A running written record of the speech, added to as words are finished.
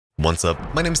What's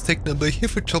up, my name is TechNumber here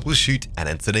for Troubleshoot, and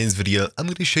in today's video I'm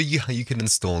going to show you how you can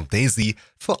install DayZ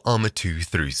for ArmA 2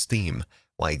 through Steam.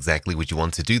 Why exactly would you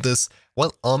want to do this?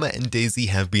 Well, ArmA and DayZ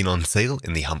have been on sale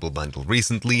in the Humble Bundle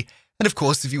recently, and of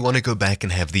course if you want to go back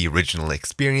and have the original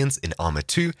experience in ArmA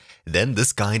 2, then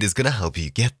this guide is going to help you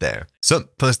get there. So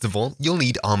first of all, you'll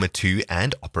need ArmA 2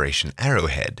 and Operation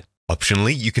Arrowhead.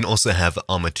 Optionally, you can also have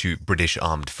ArmA 2 British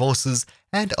Armed Forces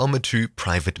and ArmA 2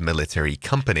 Private Military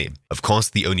Company. Of course,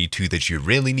 the only two that you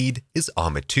really need is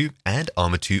ArmA 2 and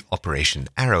ArmA 2 Operation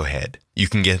Arrowhead. You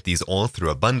can get these all through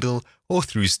a bundle or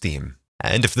through Steam.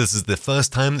 And if this is the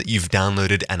first time that you've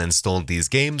downloaded and installed these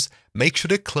games, make sure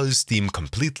to close Steam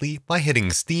completely by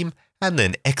hitting Steam and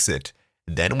then exit.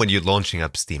 Then when you're launching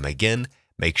up Steam again,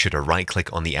 make sure to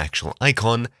right-click on the actual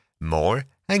icon, More,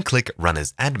 and click Run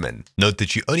as Admin. Note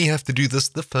that you only have to do this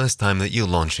the first time that you're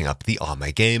launching up the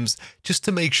ArmA games, just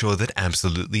to make sure that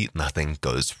absolutely nothing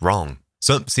goes wrong.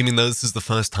 So, seeming though this is the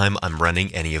first time I'm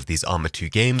running any of these ArmA 2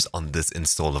 games on this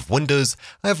install of Windows,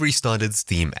 I've restarted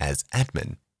Steam as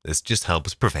admin. This just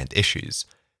helps prevent issues.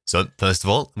 So, first of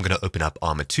all, I'm going to open up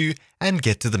ArmA 2 and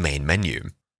get to the main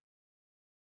menu.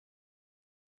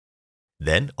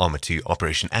 Then, ArmA 2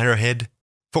 Operation Arrowhead.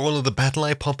 For all of the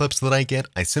BattleEye pop-ups that I get,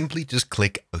 I simply just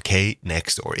click OK,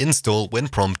 Next, or Install when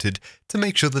prompted to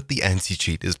make sure that the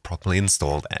anti-cheat is properly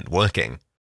installed and working.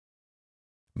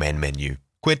 Main menu,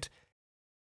 Quit.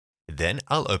 Then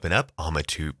I'll open up ArmA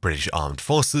 2 British Armed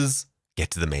Forces,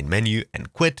 get to the main menu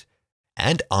and quit,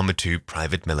 and ArmA 2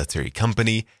 Private Military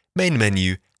Company, main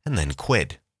menu, and then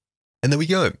quit. And there we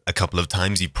go. A couple of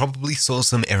times you probably saw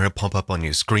some error pop up on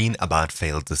your screen about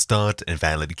failed to start,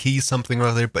 invalid key, something or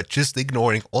other, but just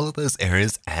ignoring all of those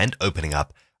errors and opening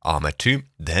up ArmA 2,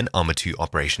 then ArmA 2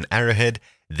 Operation Arrowhead,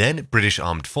 then British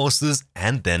Armed Forces,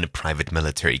 and then Private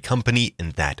Military Company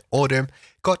in that order,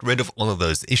 got rid of all of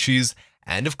those issues,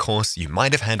 and of course you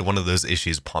might have had one of those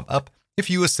issues pop up if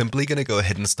you were simply going to go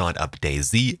ahead and start up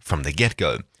DayZ from the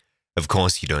get-go. Of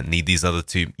course, you don't need these other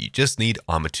two, you just need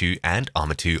ArmA 2 and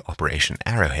ArmA 2 Operation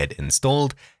Arrowhead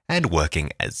installed and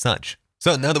working as such.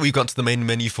 So now that we've got to the main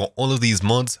menu for all of these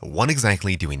mods, what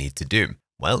exactly do we need to do?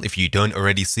 Well, if you don't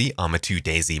already see ArmA 2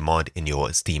 DayZ mod in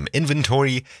your Steam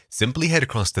inventory, simply head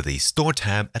across to the Store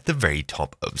tab at the very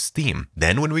top of Steam.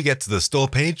 Then when we get to the Store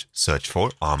page, search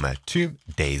for ArmA 2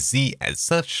 DayZ as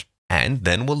such, and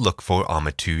then we'll look for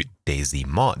ArmA 2 DayZ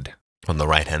mod. On the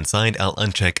right hand side, I'll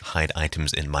uncheck Hide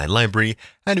Items in my library,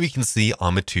 and we can see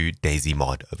ArmA 2 DayZ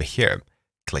mod over here.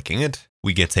 Clicking it,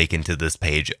 we get taken to this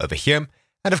page over here,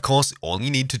 and of course, all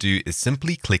you need to do is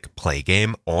simply click Play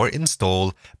Game or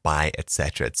Install, Buy,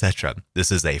 etc, etc.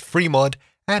 This is a free mod,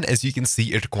 and as you can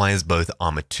see, it requires both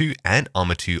ArmA 2 and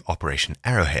ArmA 2 Operation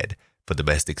Arrowhead. For the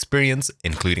best experience,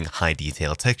 including high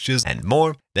detail textures and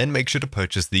more, then make sure to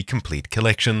purchase the complete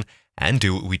collection, and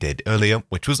do what we did earlier,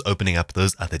 which was opening up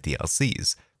those other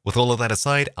DLCs. With all of that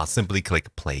aside, I'll simply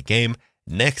click Play Game,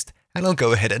 Next, and I'll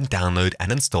go ahead and download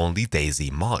and install the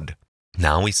DayZ mod.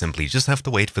 Now we simply just have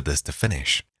to wait for this to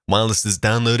finish. While this is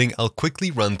downloading, I'll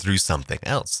quickly run through something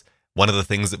else. One of the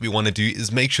things that we want to do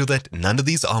is make sure that none of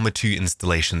these ArmA 2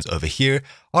 installations over here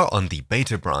are on the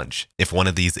beta branch. If one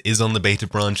of these is on the beta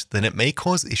branch, then it may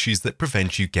cause issues that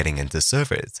prevent you getting into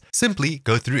servers. Simply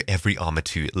go through every ArmA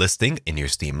 2 listing in your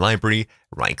Steam library,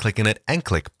 right-click on it, and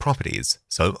click Properties.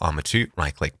 So ArmA 2,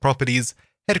 right-click Properties,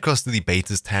 head across to the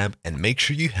Betas tab, and make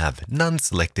sure you have none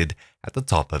selected at the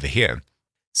top over here.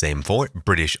 Same for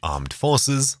British Armed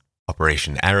Forces,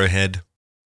 Operation Arrowhead,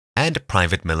 and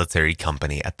Private Military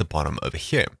Company at the bottom over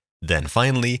here. Then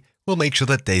finally, we'll make sure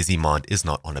that DayZ mod is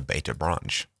not on a beta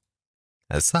branch.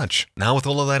 As such, now with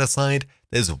all of that aside,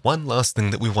 there's one last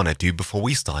thing that we want to do before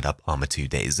we start up ArmA 2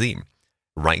 DayZ.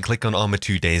 Right-click on ArmA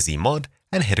 2 DayZ mod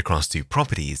and head across to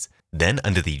Properties. Then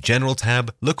under the General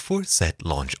tab, look for Set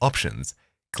Launch Options.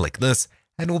 Click this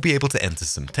and we'll be able to enter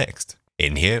some text.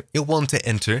 In here, you'll want to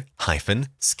enter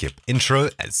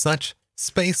 -skipintro as such,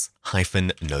 space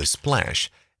 -nosplash.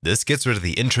 This gets rid of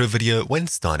the intro video when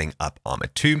starting up ArmA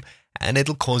 2, and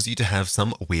it'll cause you to have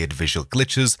some weird visual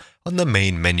glitches on the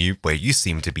main menu where you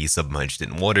seem to be submerged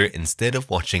in water instead of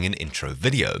watching an intro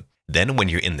video. Then when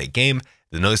you're in the game,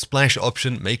 the no splash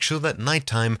option makes sure that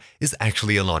nighttime is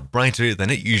actually a lot brighter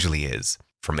than it usually is.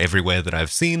 From everywhere that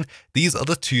I've seen, these are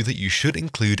the two that you should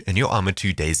include in your ArmA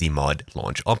 2 DayZ mod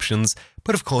launch options,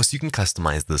 but of course you can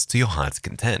customize this to your heart's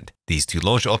content. These two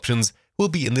launch options will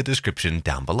be in the description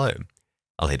down below.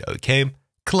 I'll hit OK,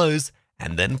 close,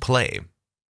 and then play.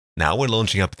 Now we're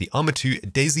launching up the ArmA 2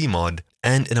 DayZ mod,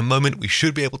 and in a moment we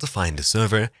should be able to find a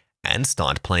server and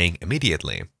start playing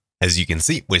immediately. As you can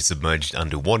see, we're submerged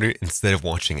underwater instead of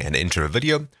watching an intro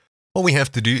video, All we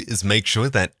have to do is make sure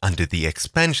that under the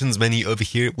expansions menu over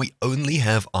here, we only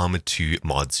have ArmA 2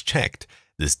 mods checked.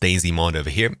 This DayZ mod over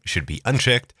here should be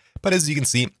unchecked, but as you can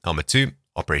see, ArmA 2,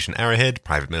 Operation Arrowhead,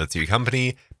 Private Military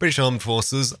Company, British Armed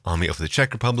Forces, Army of the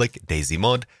Czech Republic, DayZ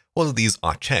mod, all of these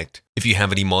are checked. If you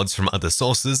have any mods from other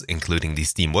sources, including the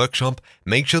Steam Workshop,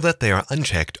 make sure that they are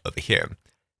unchecked over here.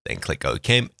 Then click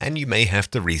OK, and you may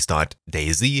have to restart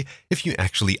DayZ if you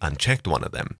actually unchecked one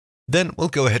of them. Then we'll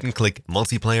go ahead and click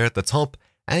Multiplayer at the top,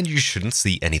 and you shouldn't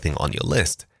see anything on your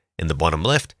list. In the bottom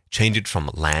left, change it from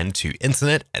LAN to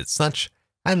Internet as such,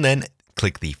 and then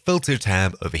click the Filter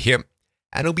tab over here,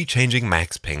 and it'll be changing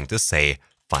max ping to say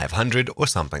 500 or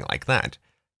something like that.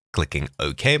 Clicking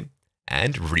OK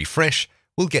and refresh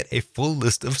will get a full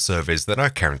list of servers that are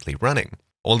currently running.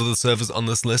 All of the servers on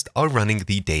this list are running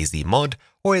the DayZ mod,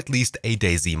 or at least a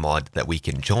DayZ mod that we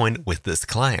can join with this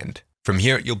client. From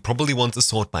here, you'll probably want to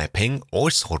sort by ping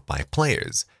or sort by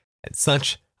players. As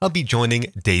such, I'll be joining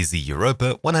DayZ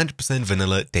Europa 100%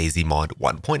 vanilla DayZ mod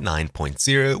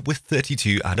 1.9.0 with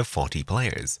 32 out of 40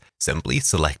 players. Simply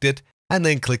select it and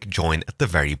then click join at the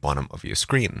very bottom of your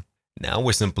screen. Now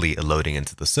we're simply loading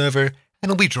into the server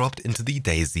and it'll be dropped into the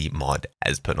DayZ mod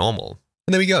as per normal.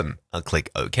 And there we go. I'll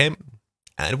click OK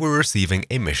and we're receiving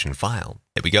a mission file.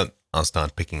 There we go. I'll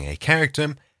start picking a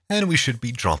character and we should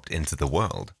be dropped into the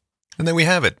world. And there we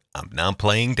have it. I'm now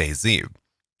playing DayZ.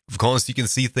 Of course, you can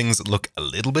see things look a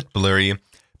little bit blurry,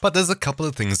 but there's a couple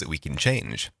of things that we can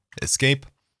change. Escape,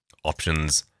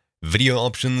 options, video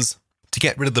options. To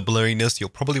get rid of the blurriness, you'll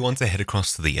probably want to head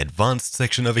across to the advanced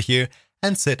section over here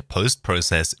and set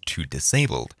post-process to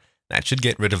disabled. That should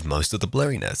get rid of most of the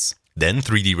blurriness. Then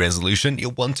 3D resolution,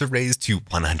 you'll want to raise to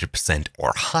 100%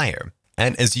 or higher.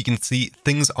 And as you can see,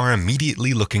 things are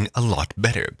immediately looking a lot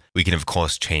better. We can of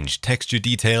course change texture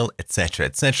detail, etc,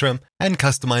 and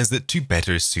customize it to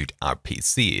better suit our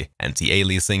PC.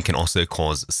 Anti-aliasing can also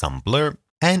cause some blur,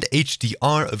 and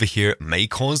HDR over here may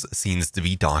cause scenes to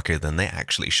be darker than they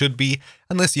actually should be.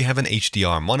 Unless you have an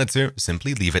HDR monitor,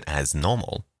 simply leave it as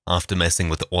normal. After messing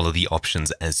with all of the options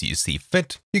as you see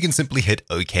fit, you can simply hit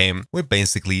OK. We're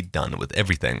basically done with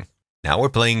everything. Now we're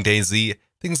playing DayZ,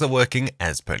 things are working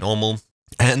as per normal,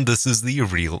 and this is the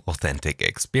real authentic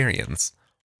experience.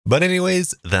 But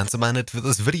anyways, that's about it for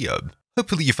this video.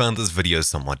 Hopefully you found this video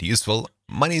somewhat useful.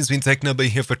 My name's been TechNubber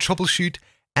here for Troubleshoot,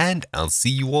 and I'll see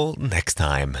you all next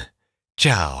time.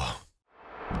 Ciao!